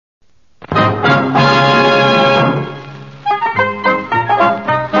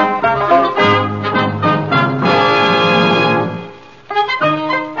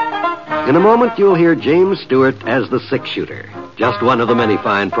moment, you'll hear James Stewart as the six-shooter. Just one of the many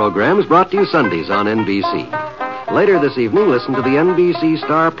fine programs brought to you Sundays on NBC. Later this evening, listen to the NBC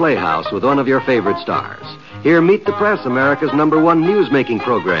Star Playhouse with one of your favorite stars. Hear Meet the Press, America's #1 news-making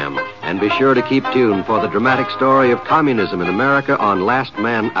program. And be sure to keep tuned for the dramatic story of communism in America on Last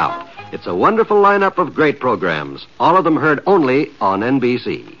Man Out. It's a wonderful lineup of great programs, all of them heard only on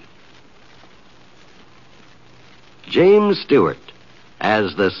NBC. James Stewart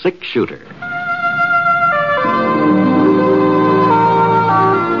as the six-shooter.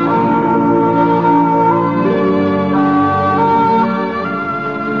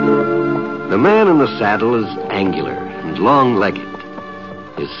 The man in the saddle is angular and long-legged.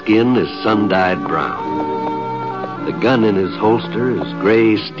 His skin is sun-dyed brown. The gun in his holster is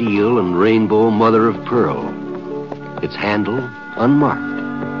gray steel and rainbow mother-of-pearl. Its handle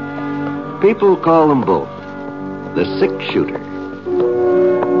unmarked. People call them both the six-shooter.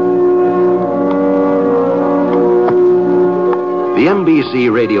 The NBC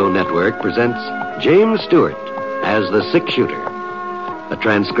Radio Network presents James Stewart as the six-shooter, a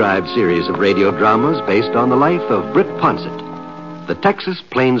transcribed series of radio dramas based on the life of Britt Ponset, the Texas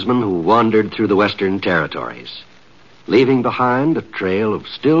plainsman who wandered through the Western Territories, leaving behind a trail of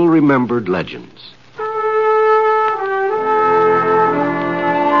still-remembered legends.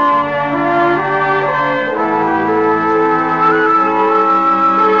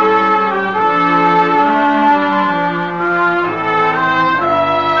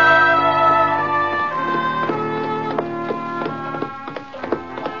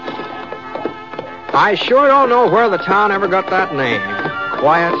 I sure don't know where the town ever got that name,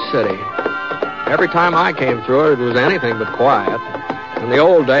 Quiet City. Every time I came through it was anything but quiet. In the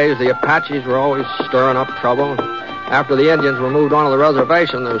old days, the Apaches were always stirring up trouble. After the Indians were moved onto the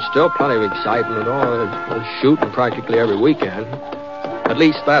reservation, there was still plenty of excitement. There was shooting practically every weekend. At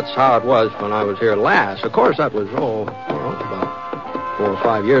least that's how it was when I was here last. Of course, that was, about 4 or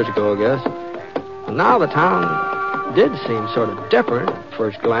 5 years ago, I guess. And now the town did seem sort of different at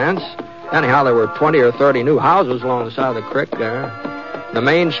first glance. Anyhow, there were 20 or 30 new houses along the side of the creek there. The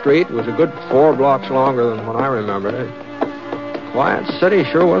main street was a good 4 blocks longer than when I remembered it. Quiet City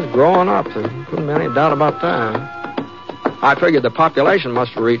sure was growing up. There couldn't be any doubt about that. I figured the population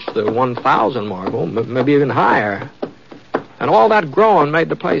must have reached the 1,000 mark, maybe even higher. And all that growing made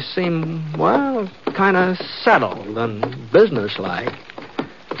the place seem, well, kind of settled and businesslike.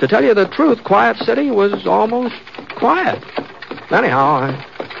 To tell you the truth, Quiet City was almost quiet. Anyhow,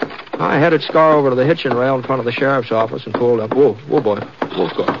 I headed Scar over to the hitching rail in front of the sheriff's office and pulled up. Whoa, boy. Whoa,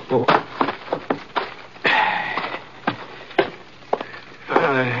 Scar. Whoa.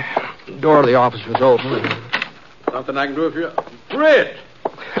 The door of the office was open. Something I can do for you? Britt!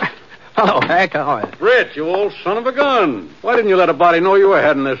 Hello, Hank. How are you? Britt, you old son of a gun. Why didn't you let a body know you were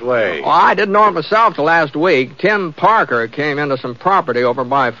heading this way? Well, I didn't know it myself till last week. Tim Parker came into some property over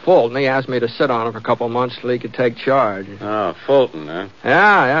by Fulton. He asked me to sit on it for a couple of months till he could take charge. Oh, Fulton, huh?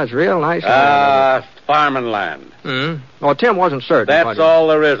 Yeah, it's real nice. Farming land. Well, Tim wasn't certain. That's all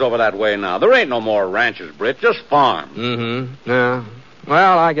there is over that way now. There ain't no more ranches, Britt, just farm. Yeah.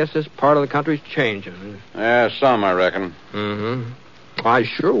 Well, I guess this part of the country's changing. Yeah, some, I reckon. I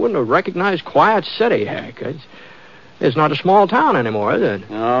sure wouldn't have recognized Quiet City, Hank. It's not a small town anymore, is it?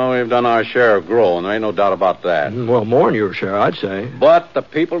 No, we've done our share of growing. There ain't no doubt about that. Well, more than your share, I'd say. But the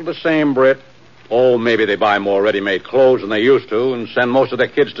people are the same, Britt. Oh, maybe they buy more ready-made clothes than they used to and send most of their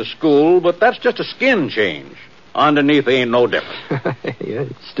kids to school, but that's just a skin change. Underneath, they ain't no different. Yeah,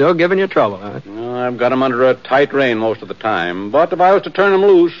 still giving you trouble, huh? Well, I've got them under a tight rein most of the time, but if I was to turn them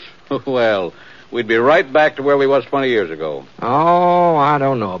loose, well, we'd be right back to where we was 20 years ago. Oh, I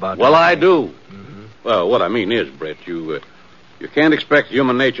don't know about that. Well, I do. Well, what I mean is, Britt, you can't expect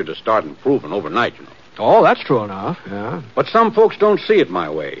human nature to start improving overnight, you know. Oh, that's true enough, yeah. But some folks don't see it my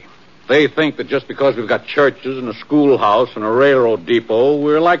way. They think that just because we've got churches and a schoolhouse and a railroad depot,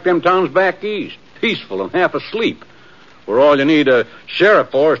 we're like them towns back east, peaceful and half asleep, where all you need a sheriff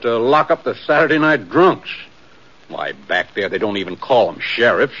for is to lock up the Saturday night drunks. Why, back there, they don't even call them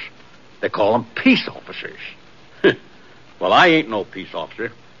sheriffs. They call them peace officers. Well, I ain't no peace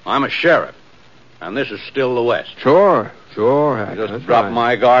officer. I'm a sheriff. And this is still the West. Sure. I just dropped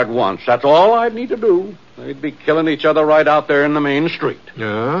my guard once. That's all I'd need to do. They'd be killing each other right out there in the main street.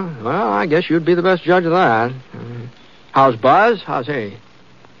 Yeah, well, I guess you'd be the best judge of that. How's Buzz? How's he?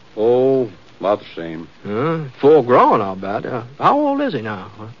 Oh, about the same. Full grown, I'll bet. How old is he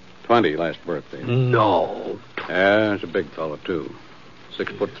now? 20 last birthday. No. Yeah, he's a big fellow, too.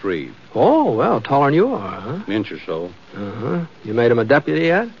 6'3". Oh, well, taller than you are, huh? An inch or so. You made him a deputy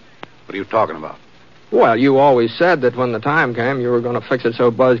yet? What are you talking about? Well, you always said that when the time came, you were going to fix it so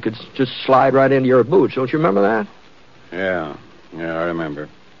Buzz could just slide right into your boots. Don't you remember that? Yeah, I remember.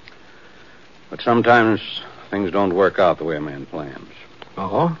 But sometimes things don't work out the way a man plans.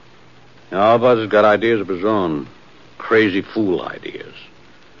 Oh? No, Buzz has got ideas of his own. Crazy fool ideas.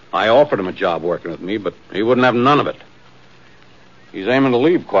 I offered him a job working with me, but he wouldn't have none of it. He's aiming to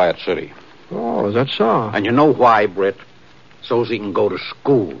leave Quiet City. Oh, is that so? And you know why, Britt? So's he can go to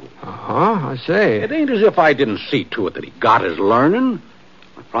school. Uh-huh, I say. It ain't as if I didn't see to it that he got his learning.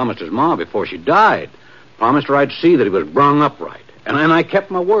 I promised his ma before she died. Promised her I'd see that he was brung up right. And I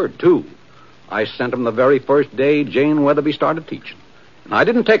kept my word, too. I sent him the very first day Jane Weatherby started teaching. And I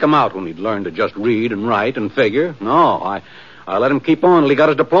didn't take him out when he'd learned to just read and write and figure. No, I let him keep on till he got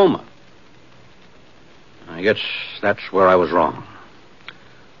his diploma. I guess that's where I was wrong.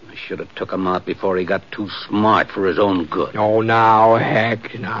 I should have took him out before he got too smart for his own good. Oh, now,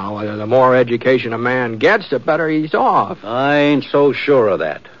 heck, now. The more education a man gets, the better he's off. I ain't so sure of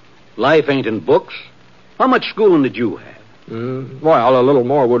that. Life ain't in books. How much schooling did you have? Well, a little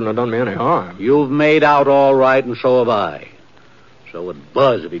more wouldn't have done me any harm. You've made out all right, and so have I. So would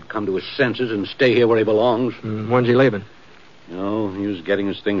Buzz if he'd come to his senses and stay here where he belongs. When's he leaving? No, he was getting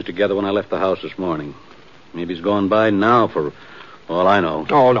his things together when I left the house this morning. Maybe he's going by now for all I know.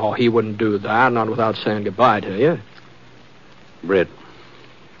 Oh, no, he wouldn't do that, not without saying goodbye to you. Britt.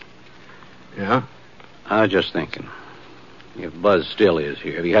 Yeah? I was just thinking. If Buzz still is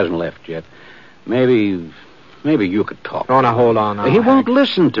here, if he hasn't left yet, maybe you could talk. Oh, now, hold on. Now, he won't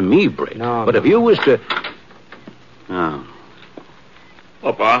listen to me, Britt. No, but if you was to... Oh.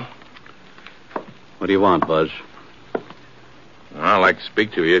 Hello, Pa. What do you want, Buzz? Well, I'd like to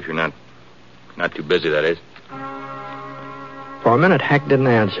speak to you if you're not too busy, that is. For a minute, Heck didn't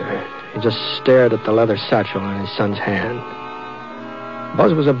answer. He just stared at the leather satchel in his son's hand.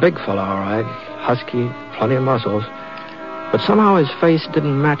 Buzz was a big fellow, all right. Husky, plenty of muscles. But somehow his face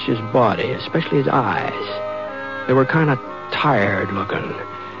didn't match his body, especially his eyes. They were kind of tired looking.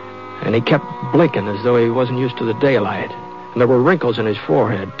 And he kept blinking as though he wasn't used to the daylight. And there were wrinkles in his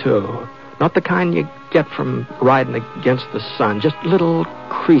forehead, too. Not the kind you get from riding against the sun. Just little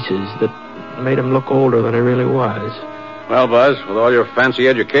creases that made him look older than he really was. Well, Buzz, with all your fancy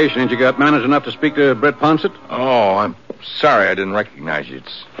education, ain't you got manners enough to speak to Britt Ponset? Oh, I'm sorry I didn't recognize you.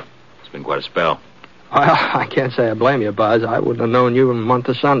 It's been quite a spell. Well, I can't say I blame you, Buzz. I wouldn't have known you in a month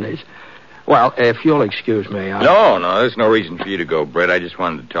of Sundays. Well, if you'll excuse me, No, there's no reason for you to go, Britt. I just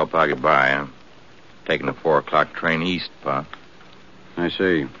wanted to tell Pa goodbye. I'm taking the 4 o'clock train east, Pa. I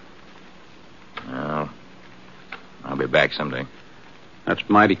see. Well, I'll be back someday. That's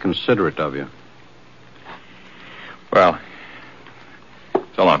mighty considerate of you. Well,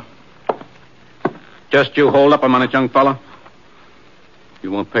 so long. Just you hold up a minute, young fella.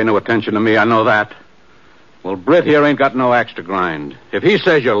 You won't pay no attention to me, I know that. Well, Britt here ain't got no axe to grind. If he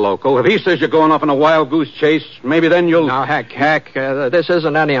says you're loco, if he says you're going off on a wild goose chase, maybe then you'll... Now, Heck, this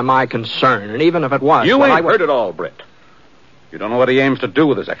isn't any of my concern. And even if it was... You ain't heard it all, Britt. You don't know what he aims to do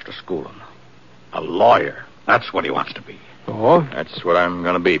with his extra schooling. A lawyer. That's what he wants to be. Oh? That's what I'm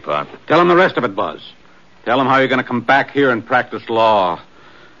going to be, Pa. Tell him the rest of it, Buzz. Tell him how you're going to come back here and practice law.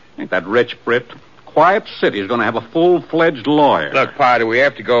 Ain't that rich, Britt? Quiet City's going to have a full-fledged lawyer. Look, Pa, do we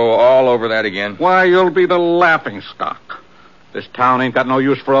have to go all over that again? Why, you'll be the laughingstock. This town ain't got no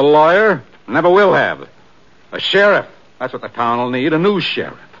use for a lawyer. Never will have. A sheriff. That's what the town will need, a new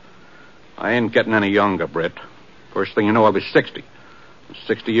sheriff. I ain't getting any younger, Britt. First thing you know, I'll be 60. A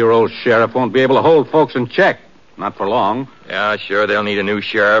 60-year-old sheriff won't be able to hold folks in check. Not for long. Yeah, sure, they'll need a new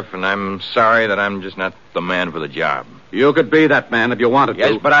sheriff, and I'm sorry that I'm just not the man for the job. You could be that man if you wanted to.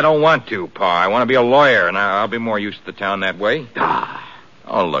 Yes, but I don't want to, Pa. I want to be a lawyer, and I'll be more used to the town that way.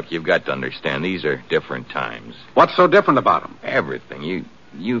 Oh, look, you've got to understand, these are different times. What's so different about them? Everything.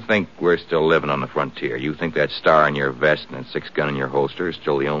 You think we're still living on the frontier. You think that star on your vest and that 6-gun in your holster is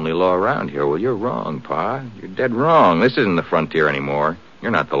still the only law around here. Well, you're wrong, Pa. You're dead wrong. This isn't the frontier anymore.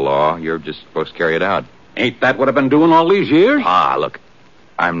 You're not the law. You're just supposed to carry it out. Ain't that what I've been doing all these years? Pa, look,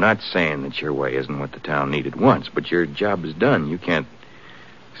 I'm not saying that your way isn't what the town needed once, but your job is done. You can't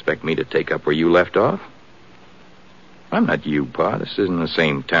expect me to take up where you left off. I'm not you, Pa. This isn't the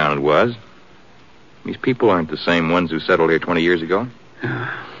same town it was. These people aren't the same ones who settled here 20 years ago.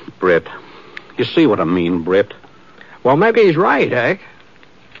 Britt, you see what I mean, Britt? Well, maybe he's right, Heck.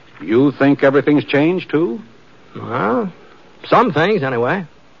 You think everything's changed, too? Well, some things, anyway.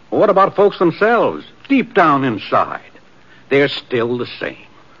 What about folks themselves, deep down inside? They're still the same.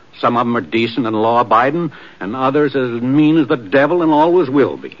 Some of them are decent and law-abiding, and others as mean as the devil and always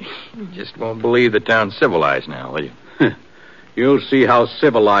will be. You just won't believe the town's civilized now, will you? You'll see how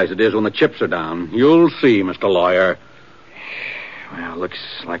civilized it is when the chips are down. You'll see, Mr. Lawyer. Well, looks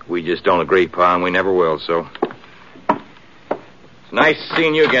like we just don't agree, Pa, and we never will, so... It's nice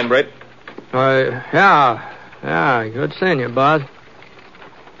seeing you again, Britt. Yeah, good seeing you, Bud.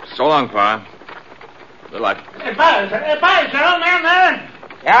 So long, Pa. Good luck. Hey, Buzz, is your old man there?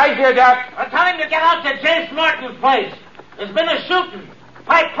 Yeah, he's here, Doc. Well, tell him to get out to Jace Norton's place. There's been a shooting.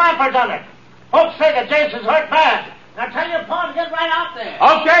 Pipe Clamper done it. Folks say that Jace is hurt bad. Now tell your pa to get right out there.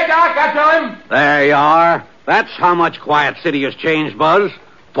 Okay, Doc, I tell him. There you are. That's how much Quiet City has changed, Buzz.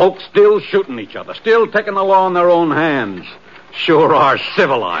 Folks still shooting each other, still taking the law in their own hands. Sure are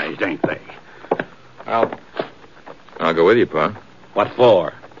civilized, ain't they? I'll go with you, Pa. What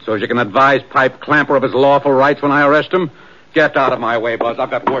for? So as you can advise Pipe Clamper of his lawful rights when I arrest him? Get out of my way, Buzz.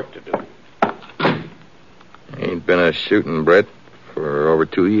 I've got work to do. Ain't been a shooting, Britt, for over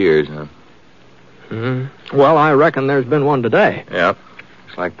 2 years, huh? Well, I reckon there's been one today. Yep.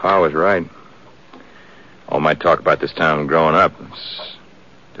 Looks like Pa was right. All my talk about this town growing up, it's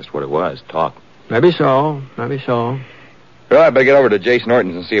just what it was, talk. Maybe so. Well, I better get over to Jace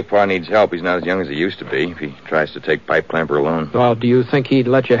Norton's and see if Pa needs help. He's not as young as he used to be if he tries to take Pipe Clamper alone. Well, do you think he'd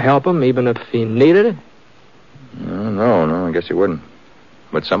let you help him even if he needed it? No, I guess he wouldn't.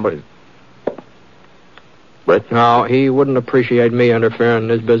 But somebody... Britt? No, he wouldn't appreciate me interfering in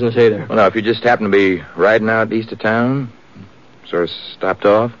his business either. Well, now, if you just happen to be riding out east of town, sort of stopped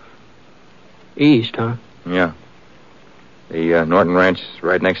off. East, huh? Yeah. The Norton Ranch is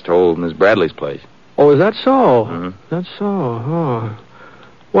right next to old Miss Bradley's place. Oh, is that so? Mm-hmm. That's so, oh.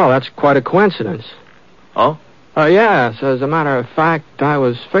 Well, that's quite a coincidence. Oh? Yes, as a matter of fact, I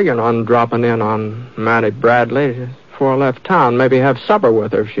was figuring on dropping in on Mattie Bradley before I left town. Maybe have supper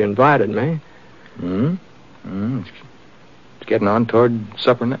with her if she invited me. It's getting on toward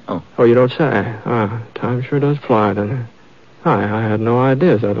supper now. Oh, you don't say. Time sure does fly, doesn't it? I had no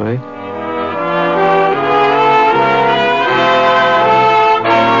idea that late.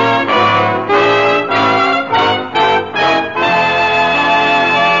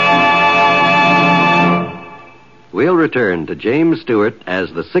 We'll return to James Stewart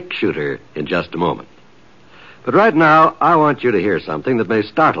as the 6-shooter in just a moment. But right now, I want you to hear something that may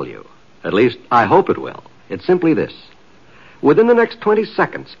startle you. At least, I hope it will. It's simply this. Within the next 20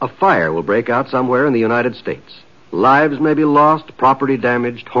 seconds, a fire will break out somewhere in the United States. Lives may be lost, property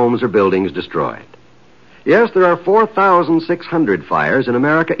damaged, homes or buildings destroyed. Yes, there are 4,600 fires in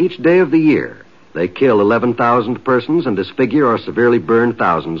America each day of the year. They kill 11,000 persons and disfigure or severely burn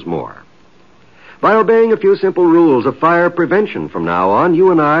thousands more. By obeying a few simple rules of fire prevention from now on, you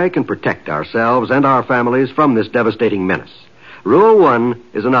and I can protect ourselves and our families from this devastating menace. Rule 1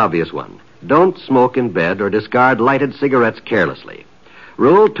 is an obvious one. Don't smoke in bed or discard lighted cigarettes carelessly.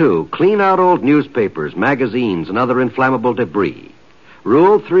 Rule 2, clean out old newspapers, magazines, and other inflammable debris.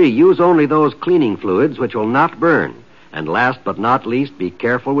 Rule 3, use only those cleaning fluids which will not burn. And last but not least, be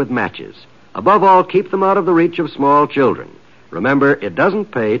careful with matches. Above all, keep them out of the reach of small children. Remember, it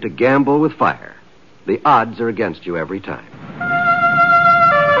doesn't pay to gamble with fire. The odds are against you every time.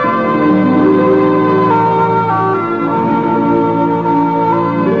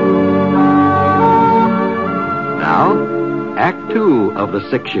 Now, Act 2 of The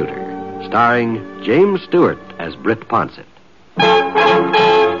 6-Shooter, starring James Stewart as Britt Ponset.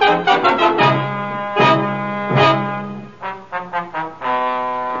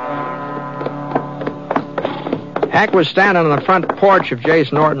 Hack was standing on the front porch of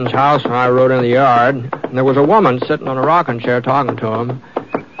Jace Norton's house when I rode in the yard, and there was a woman sitting on a rocking chair talking to him.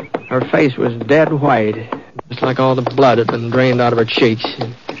 Her face was dead white, just like all the blood had been drained out of her cheeks.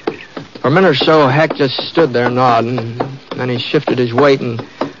 For a minute or so, Hack just stood there nodding, and then he shifted his weight and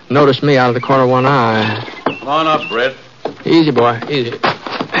noticed me out of the corner of one eye. Come on up, Britt. Easy, boy, easy.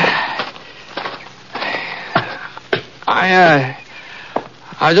 I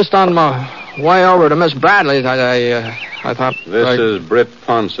was just on my way over to Miss Bradley's. I thought... This is Britt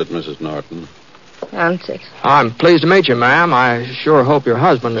Ponset, Mrs. Norton. Ponset. I'm pleased to meet you, ma'am. I sure hope your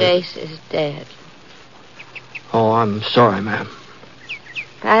husband is... Jace is dead. Oh, I'm sorry, ma'am.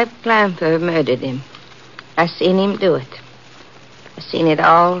 Pipe Clamper murdered him. I seen him do it. I seen it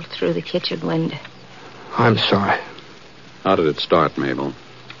all through the kitchen window. I'm sorry. How did it start, Mabel?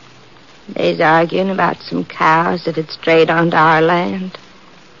 They's arguing about some cows that had strayed onto our land.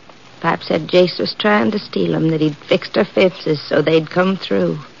 Pipe said Jace was trying to steal them, that he'd fixed our fences so they'd come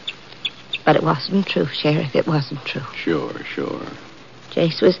through. But it wasn't true, Sheriff. It wasn't true. Sure.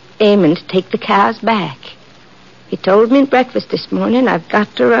 Jace was aiming to take the cows back. He told me at breakfast this morning I've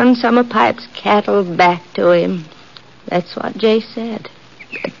got to run some of Pipe's cattle back to him. That's what Jace said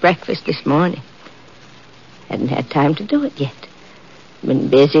at breakfast this morning. Hadn't had time to do it yet. Been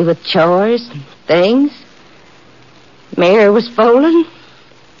busy with chores and things. Mare was foaling.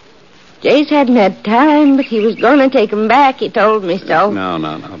 Jace hadn't had time, but he was going to take 'em back. He told me so. No.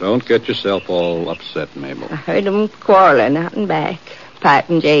 Don't get yourself all upset, Mabel. I heard 'em quarreling out and back, Pipe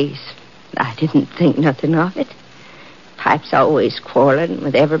and Jace. I didn't think nothing of it. Pipe's always quarreling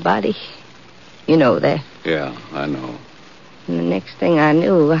with everybody. You know that. Yeah, I know. And the next thing I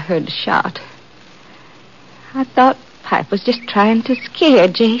knew, I heard a shot. I thought Pipe was just trying to scare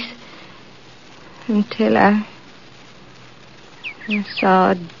Jace. Until I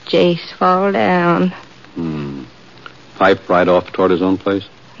saw Jace fall down. Pipe right off toward his own place?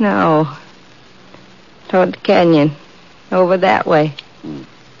 No. Toward the canyon. Over that way.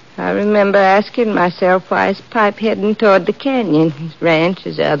 I remember asking myself, why is Pipe heading toward the canyon? His ranch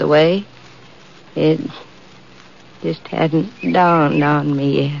is the other way. It just hadn't dawned on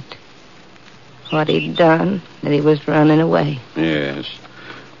me yet. What he'd done, that he was running away. Yes.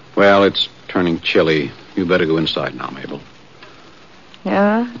 Well, it's turning chilly. You better go inside now, Mabel.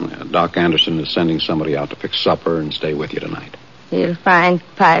 Yeah? Doc Anderson is sending somebody out to fix supper and stay with you tonight. You'll find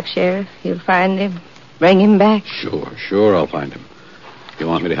Pipe, Sheriff. You'll find him. Bring him back. Sure, I'll find him. You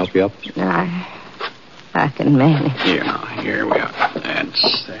want me to help you up? No, I can manage. Here we are.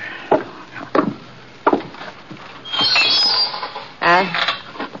 That's there.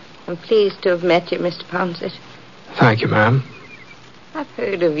 I'm pleased to have met you, Mr. Ponset. Thank you, ma'am. I've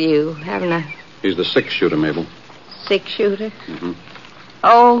heard of you, haven't I? He's the six-shooter, Mabel. Six-shooter? Mm-hmm.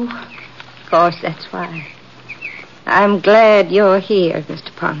 Oh, of course, that's why. I'm glad you're here,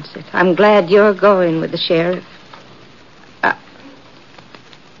 Mr. Ponset. I'm glad you're going with the sheriff.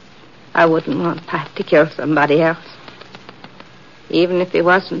 I wouldn't want Pipe to kill somebody else. Even if he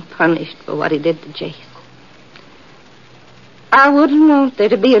wasn't punished for what he did to Jace. I wouldn't want there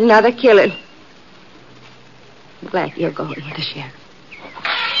to be another killing. I'm glad you're going with the sheriff.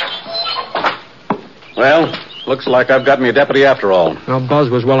 Well, looks like I've got me a deputy after all. Well, Buzz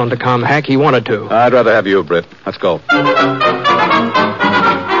was willing to come. Heck, he wanted to. I'd rather have you, Britt. Let's go.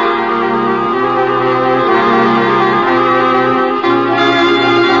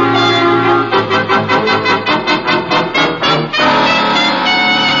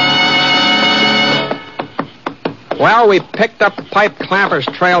 Well, we picked up Pipe Clamper's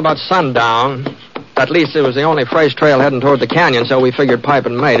trail about sundown. At least it was the only fresh trail heading toward the canyon, so we figured Pipe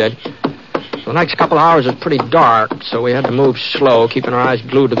had made it. The next couple of hours was pretty dark, so we had to move slow, keeping our eyes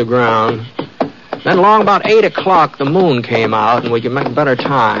glued to the ground. Then along about 8 o'clock, the moon came out, and we could make better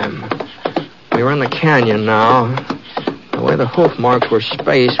time. We were in the canyon now. The way the hoof marks were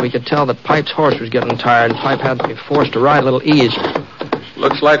spaced, we could tell that Pipe's horse was getting tired, and Pipe had to be forced to ride a little easier.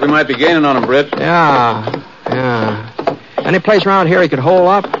 Looks like we might be gaining on him, Britt. Yeah. Any place around here he could hole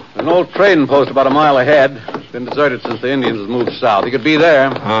up? An old trading post about a mile ahead. Been deserted since the Indians have moved south. He could be there.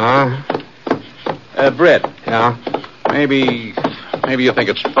 Britt. Yeah? Maybe you think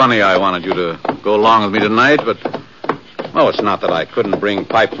it's funny I wanted you to go along with me tonight, but... Oh, it's not that I couldn't bring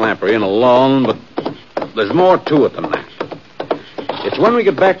Pipe Clamper in alone, but there's more to it than that. It's when we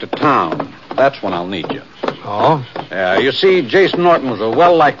get back to town. That's when I'll need you. Oh? Yeah, you see, Jason Norton was a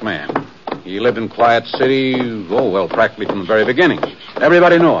well-liked man. He lived in Quiet City, practically from the very beginning.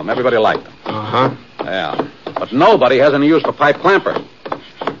 Everybody knew him. Everybody liked him. Yeah. But nobody has any use for Pipe Clamper.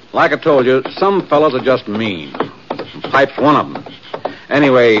 Like I told you, some fellows are just mean. Pipe's one of them.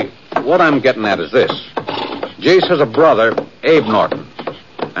 Anyway, what I'm getting at is this. Jace has a brother, Abe Norton,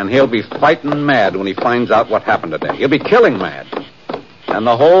 and he'll be fighting mad when he finds out what happened today. He'll be killing mad. And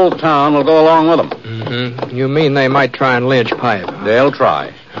the whole town will go along with him. Mm-hmm. You mean they might try and lynch Pipe? Huh? They'll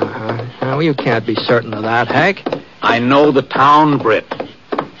try. Well, you can't be certain of that, Hank. I know the town, Britt.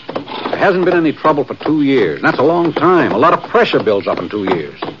 There hasn't been any trouble for 2 years. And that's a long time. A lot of pressure builds up in 2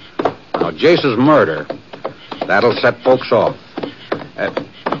 years. Now, Jace's murder, that'll set folks off.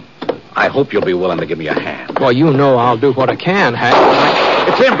 I hope you'll be willing to give me a hand. Well, you know I'll do what I can, Hank.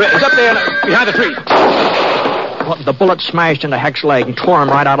 It's him, Britt. He's up there behind the tree. Well, the bullet smashed into Heck's leg and tore him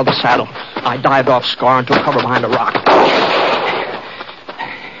right out of the saddle. I dived off Scar and took cover behind a rock.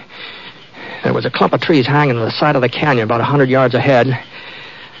 There was a clump of trees hanging to the side of the canyon about 100 yards ahead.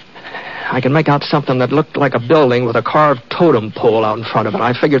 I could make out something that looked like a building with a carved totem pole out in front of it.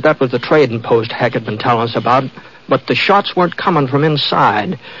 I figured that was the trading post Heck had been telling us about, but the shots weren't coming from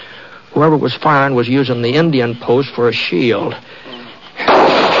inside. Whoever was firing was using the Indian post for a shield.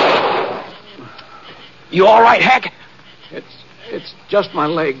 You all right, Heck? It's just my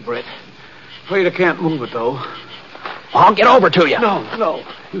leg, Britt. Afraid I can't move it, though. I'll get over to you. No.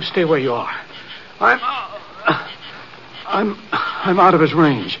 You stay where you are. I'm out of his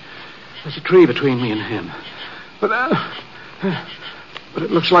range. There's a tree between me and him. But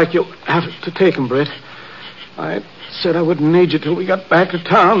it looks like you'll have to take him, Britt. I said I wouldn't need you till we got back to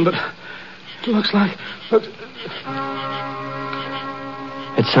town, but it looks like...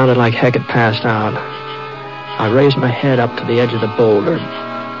 It sounded like Heck had passed out. I raised my head up to the edge of the boulder.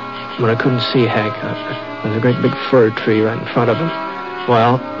 When I couldn't see Heck, there was a great big fir tree right in front of him.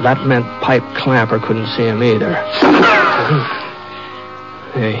 Well, that meant Pipe Clamper couldn't see him either.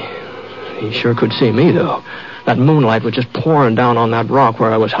 He sure could see me, though. That moonlight was just pouring down on that rock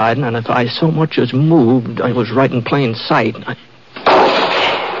where I was hiding, and if I so much as moved, I was right in plain sight.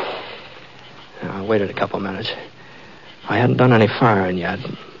 I waited a couple minutes. I hadn't done any firing yet.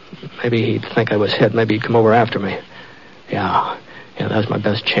 Maybe he'd think I was hit. Maybe he'd come over after me. Yeah, that was my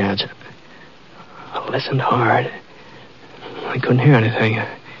best chance. I listened hard. I couldn't hear anything.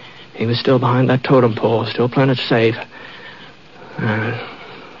 He was still behind that totem pole, still playing it safe.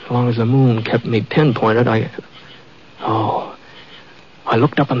 As long as the moon kept me pinpointed, I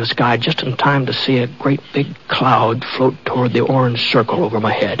looked up in the sky just in time to see a great big cloud float toward the orange circle over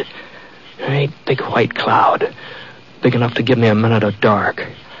my head. A great big white cloud, big enough to give me a minute of dark.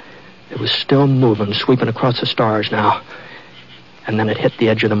 It was still moving, sweeping across the stars now. And then it hit the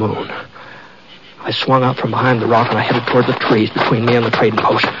edge of the moon. I swung out from behind the rock and I headed toward the trees between me and the trading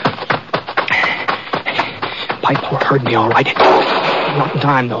post. Pipe heard me all right. Not in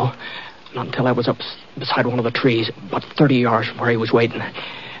time, though. Not until I was up beside one of the trees, about 30 yards from where he was waiting.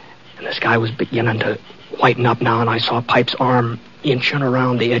 And the sky was beginning to whiten up now, and I saw Pipe's arm inching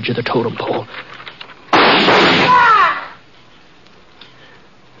around the edge of the totem pole.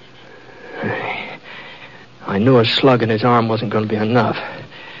 I knew a slug in his arm wasn't going to be enough.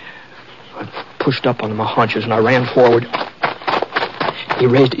 I pushed up on my haunches and I ran forward. He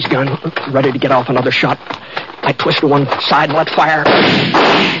raised his gun, ready to get off another shot. I twisted to one side and let fire.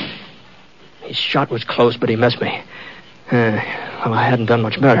 His shot was close, but he missed me. Well, I hadn't done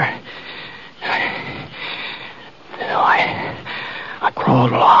much better. I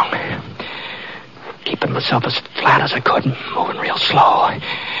crawled along, keeping myself as flat as I could, moving real slow.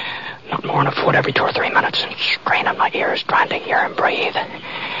 Not more than a foot every 2 or 3 minutes, and straining my ears, trying to hear him breathe.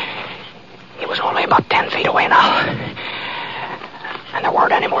 He was only about 10 feet away now. And there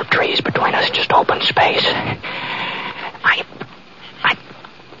weren't any more trees between us, just open space. I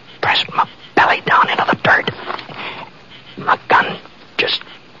pressed my belly down into the dirt. My gun just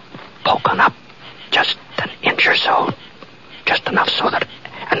poking up just an inch or so. Just enough so that...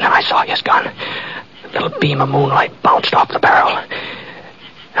 And then I saw his gun. A little beam of moonlight bounced off the barrel.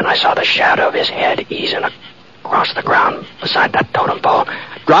 And I saw the shadow of his head easing across the ground beside that totem pole.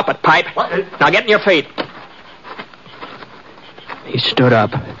 Drop it, Pipe. What? Now get in your feet. He stood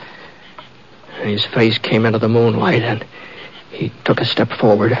up. And his face came into the moonlight, and he took a step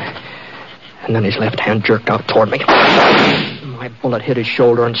forward. And then his left hand jerked out toward me. My bullet hit his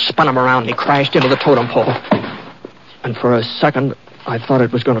shoulder and spun him around, and he crashed into the totem pole. And for a second, I thought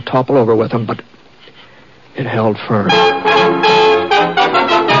it was going to topple over with him, but it held firm.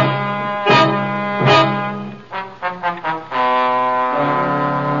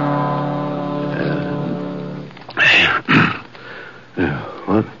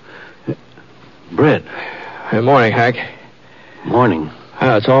 What? Britt. Good morning, Hank. Morning.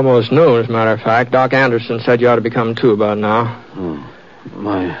 It's almost noon, as a matter of fact. Doc Anderson said you ought to be coming to about now.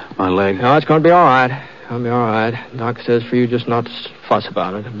 My leg? No, it's going to be all right. It'll be all right. Doc says for you just not to fuss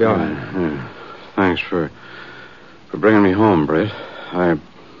about it. It'll be all right. Yeah. Thanks for bringing me home, Britt. I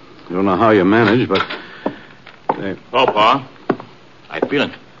don't know how you managed, but... Oh, Pa. How you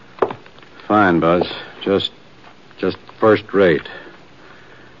feeling? Fine, Buzz. Just first rate.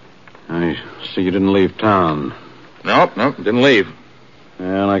 I see you didn't leave town. Nope, didn't leave.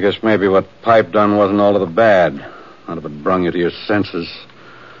 Well, I guess maybe what Pipe done wasn't all of the bad. Not if it brung you to your senses.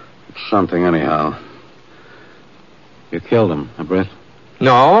 It's something, anyhow. You killed him, huh, Britt?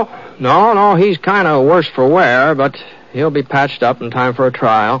 No. He's kind of worse for wear, but he'll be patched up in time for a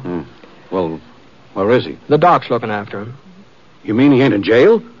trial. Well, where is he? The doc's looking after him. You mean he ain't in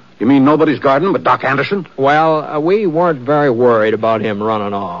jail? You mean nobody's guarding him but Doc Anderson? Well, we weren't very worried about him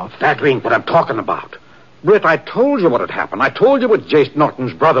running off. That ain't what I'm talking about. Britt, I told you what had happened. I told you what Jace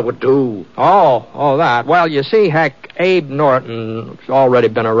Norton's brother would do. Oh, that. Well, you see, Heck, Abe Norton's already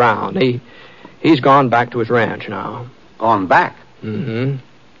been around. He's gone back to his ranch now. Gone back? Mm-hmm.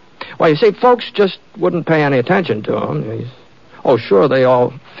 Well, you see, folks just wouldn't pay any attention to him. Sure, they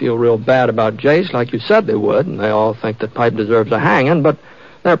all feel real bad about Jace, like you said they would, and they all think that Pipe deserves a hanging, but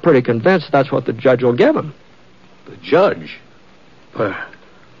they're pretty convinced that's what the judge will give him. The judge? But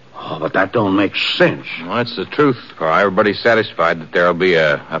that don't make sense. Well, that's the truth, Pa. Everybody's satisfied that there'll be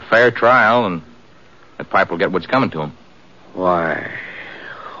a fair trial, and That pipe will get what's coming to him. Why,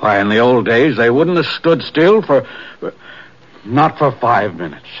 in the old days, they wouldn't have stood still not for 5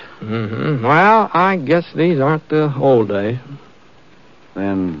 minutes. Mm-hmm. Well, I guess these aren't the old days.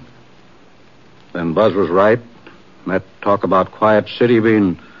 Then Buzz was right. That talk about quiet city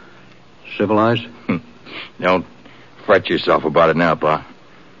being civilized. Don't fret yourself about it now, Pa.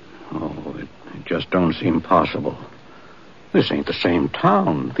 Oh, it just don't seem possible. This ain't the same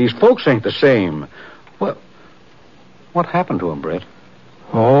town. These folks ain't the same. What happened to them, Britt?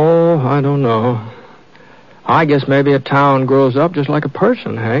 Oh, I don't know. I guess maybe a town grows up just like a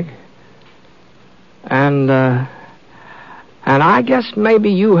person, Hank. And I guess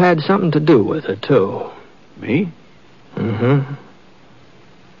maybe you had something to do with it, too. Me? Mm-hmm.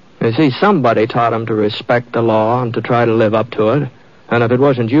 You see, somebody taught him to respect the law and to try to live up to it. And if it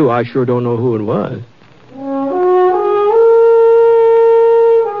wasn't you, I sure don't know who it was.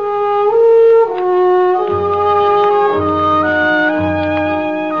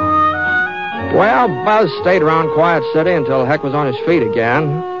 Well, Buzz stayed around Quiet City until Heck was on his feet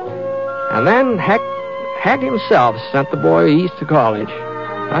again. And then Heck himself sent the boy east to college.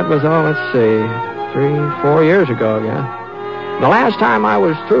 That was, 3-4 years ago, I guess. The last time I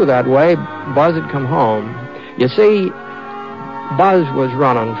was through that way, Buzz had come home. You see, Buzz was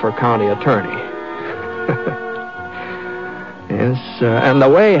running for county attorney. Yes, and the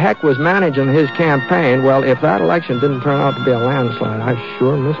way Heck was managing his campaign, well, if that election didn't turn out to be a landslide, I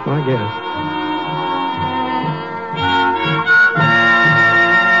sure missed my guess.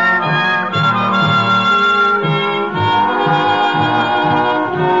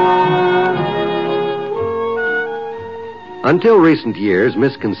 Until recent years,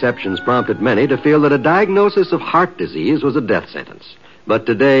 misconceptions prompted many to feel that a diagnosis of heart disease was a death sentence. But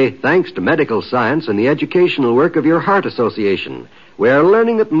today, thanks to medical science and the educational work of your Heart Association, we are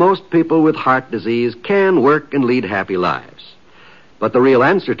learning that most people with heart disease can work and lead happy lives. But the real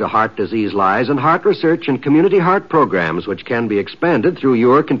answer to heart disease lies in heart research and community heart programs, which can be expanded through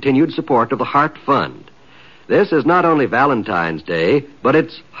your continued support of the Heart Fund. This is not only Valentine's Day, but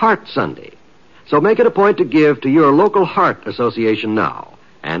it's Heart Sunday. So make it a point to give to your local Heart Association now.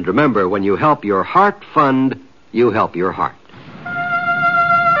 And remember, when you help your Heart Fund, you help your heart.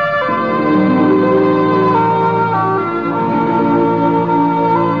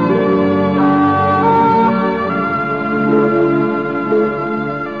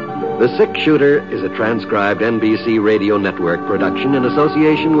 The Six Shooter is a transcribed NBC Radio Network production in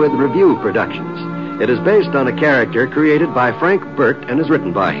association with Review Productions. It is based on a character created by Frank Burt and is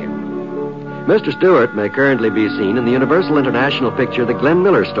written by him. Mr. Stewart may currently be seen in the Universal International picture The Glenn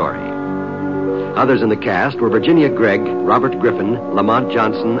Miller Story. Others in the cast were Virginia Gregg, Robert Griffin, Lamont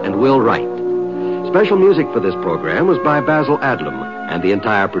Johnson, and Will Wright. Special music for this program was by Basil Adlam, and the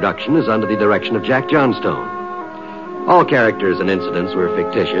entire production is under the direction of Jack Johnstone. All characters and incidents were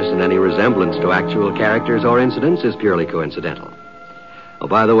fictitious, and any resemblance to actual characters or incidents is purely coincidental. Oh,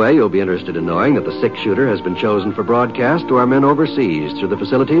 by the way, you'll be interested in knowing that the Six Shooter has been chosen for broadcast to our men overseas through the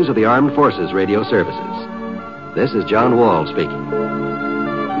facilities of the Armed Forces Radio Services. This is John Wall speaking.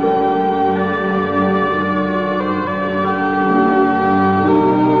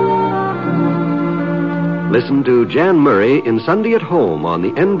 Listen to Jan Murray in Sunday at Home on the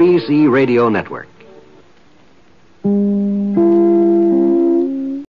NBC Radio Network.